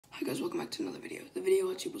Hi guys, welcome back to another video. The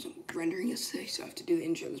video actually wasn't rendering yesterday, so I have to do the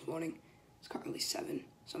intro this morning. It's currently 7,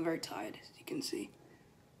 so I'm very tired, as you can see.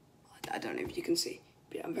 I don't know if you can see,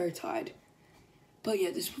 but yeah, I'm very tired. But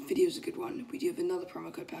yeah, this video is a good one. We do have another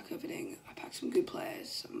promo code pack opening. I packed some good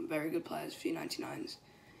players, some very good players, a few 99s.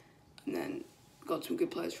 And then got some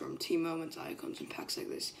good players from Team Moments, Icons, and packs like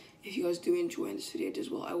this. If you guys do enjoy this video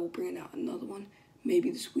as well, I will bring out another one,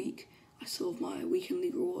 maybe this week. I still have my weekend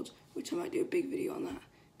league rewards, which I might do a big video on that.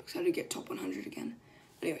 Because I did get top 100 again.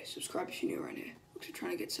 Anyway, subscribe if you're new around here. We're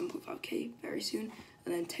trying to get 7.5k very soon,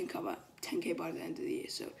 and then 10k by the end of the year.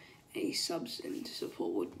 So any subs and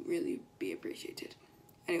support would really be appreciated.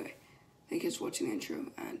 Anyway, thank you guys for watching the intro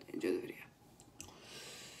and enjoy the video.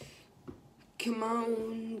 Come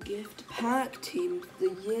on, gift pack, team of the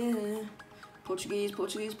year. Portuguese,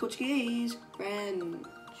 Portuguese, Portuguese. French.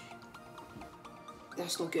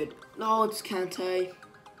 That's not good. No, it's Kante.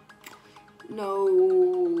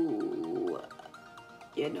 No.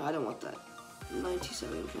 Yeah, no, I don't want that.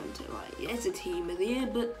 97 Kante. Like, yeah, it's a team of the year,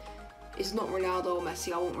 but it's not Ronaldo or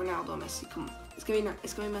Messi. I want Ronaldo or Messi. Come on. It's gonna be Messi.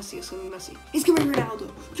 It's gonna be Messi. It's gonna be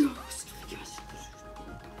Ronaldo. Yes. Yes.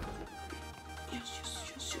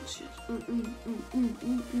 Yes.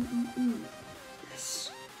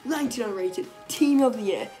 Yes. 99 rated. Team of the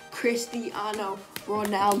year. Cristiano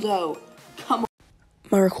Ronaldo. Come on.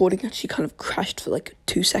 My recording actually kind of crashed for like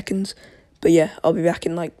 2 seconds. But yeah, I'll be back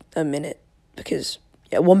in like a minute because,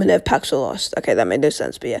 yeah, 1 minute of packs were lost. Okay, that made no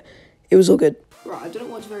sense, but yeah, it was all good. Right, I don't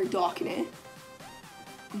know what's very dark in here.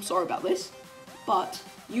 I'm sorry about this, but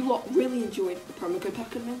you lot really enjoyed the promo code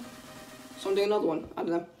pack opening, so I'm doing another one. I don't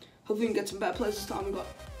know. Hopefully we can get some better players this time.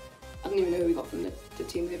 I don't even know who we got from the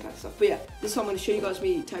team of the pack stuff. But yeah, this time I'm going to show you guys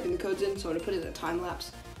me typing the codes in, so I'm going to put it in a time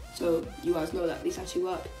lapse, so you guys know that these actually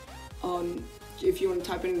work. If you want to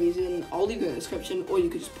type any of these in, I'll leave it in the description, or you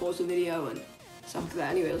could just pause the video and stuff like that.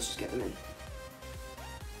 Anyway, let's just get them in.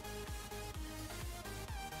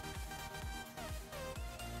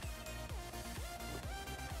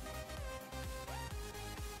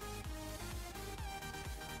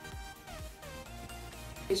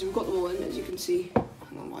 Okay, so we've got them all in, as you can see.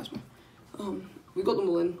 Hang on, why is my... we've got them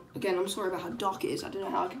all in. Again, I'm sorry about how dark it is. I don't know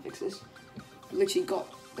how I can fix this. I've literally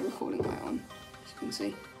got the recording light on, as you can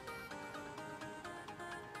see.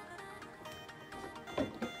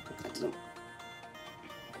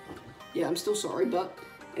 Yeah, I'm still sorry, but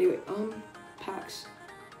anyway, packs.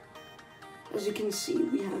 As you can see,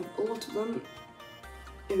 we have a lot of them.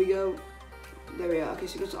 Here we go. There we are. Okay,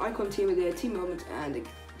 so we've got the Icon, Team of the Year, Team Moment, and the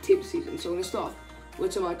Team of the Season. So I'm going to start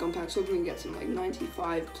with some Icon packs. Hopefully we can get some like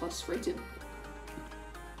 95 plus rated.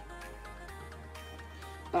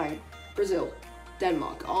 Bang. Brazil.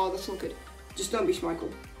 Denmark. Oh, that's not good. Just don't be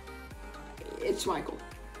Schmeichel. It's Schmeichel.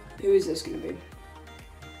 Who is this going to be?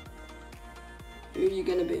 Who are you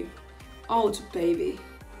going to be? Oh, it's a baby.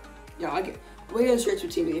 Yeah, we're going straight to a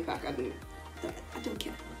Team of the Year pack. I don't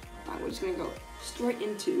care. Fine, we're just going to go straight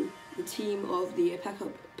into the Team of the Year pack.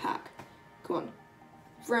 Come on.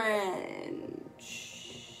 French.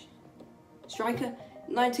 Striker,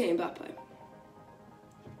 98 Mbappe.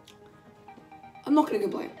 I'm not going to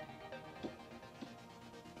complain.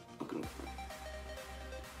 Come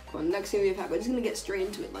on, next Team of the Year pack. We're just going to get straight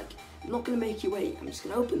into it. Like, I'm not going to make you wait. I'm just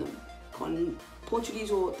going to open them. Come on, Portuguese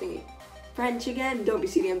or thingy. French again. Don't be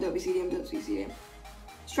CDM, don't be CDM, don't be CDM.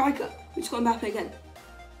 Striker. We just got Mbappe again.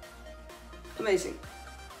 Amazing.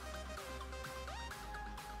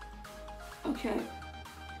 Okay.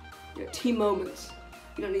 Yeah, Team Moments.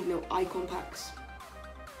 You don't need no Icon packs.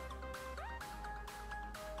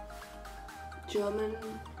 German.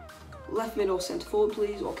 Left mid or centre forward,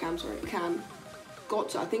 please. Or Cam, sorry. Cam.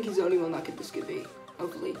 Gotza. I think he's the only one that this could be.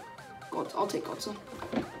 Hopefully. Gotza. I'll take Gotza.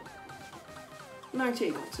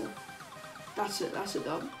 98 Gotza. That's it, that's a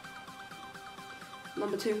dub.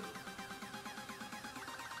 Number 2.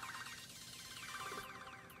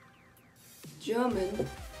 German.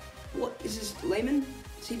 What is this? Lehman?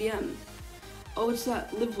 CDM. Oh, it's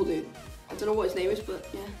that Liverpool dude. I don't know what his name is, but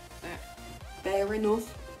yeah. Fair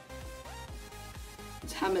enough.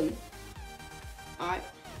 It's Hammond. Alright.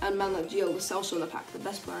 And man like Gio, the Celso in the pack, the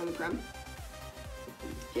best player in the Prem.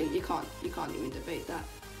 Yeah, you can't even debate that.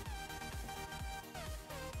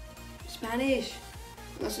 Spanish.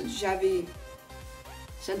 That's a Xavi.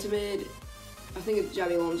 Centre mid. I think it's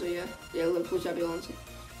Xavi Alonso, yeah. Yeah, Liverpool Xavi Alonso.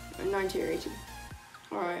 90 or 80.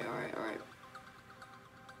 Alright.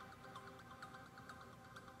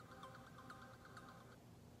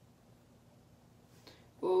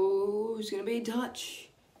 Oh, who's gonna be Dutch?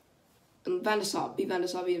 And Van der Sar,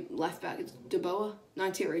 left back. It's De Boer.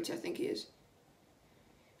 90 or 80, I think he is.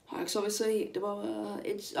 Ajax, obviously. De Boer.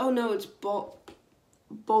 Oh no, it's Bot.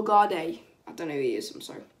 Bogarde. I don't know who he is, I'm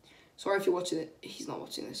sorry. Sorry if you're watching it. He's not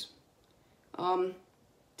watching this. Team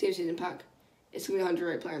season pack. It's going to be 100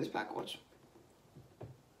 rate player in this pack, watch.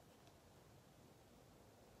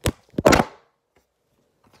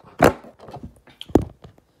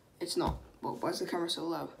 It's not. Well, why is the camera so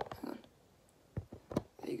low? Hang on.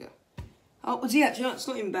 There you go. Oh, what's he actually? It's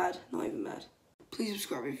not even bad. Not even bad. Please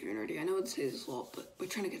subscribe if you're already. I know I'd say this a lot, but we're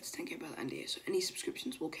trying to get to 10k by the end of the year, so any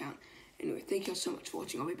subscriptions will count. Anyway, thank you all so much for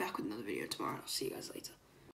watching. I'll be back with another video tomorrow, and I'll see you guys later.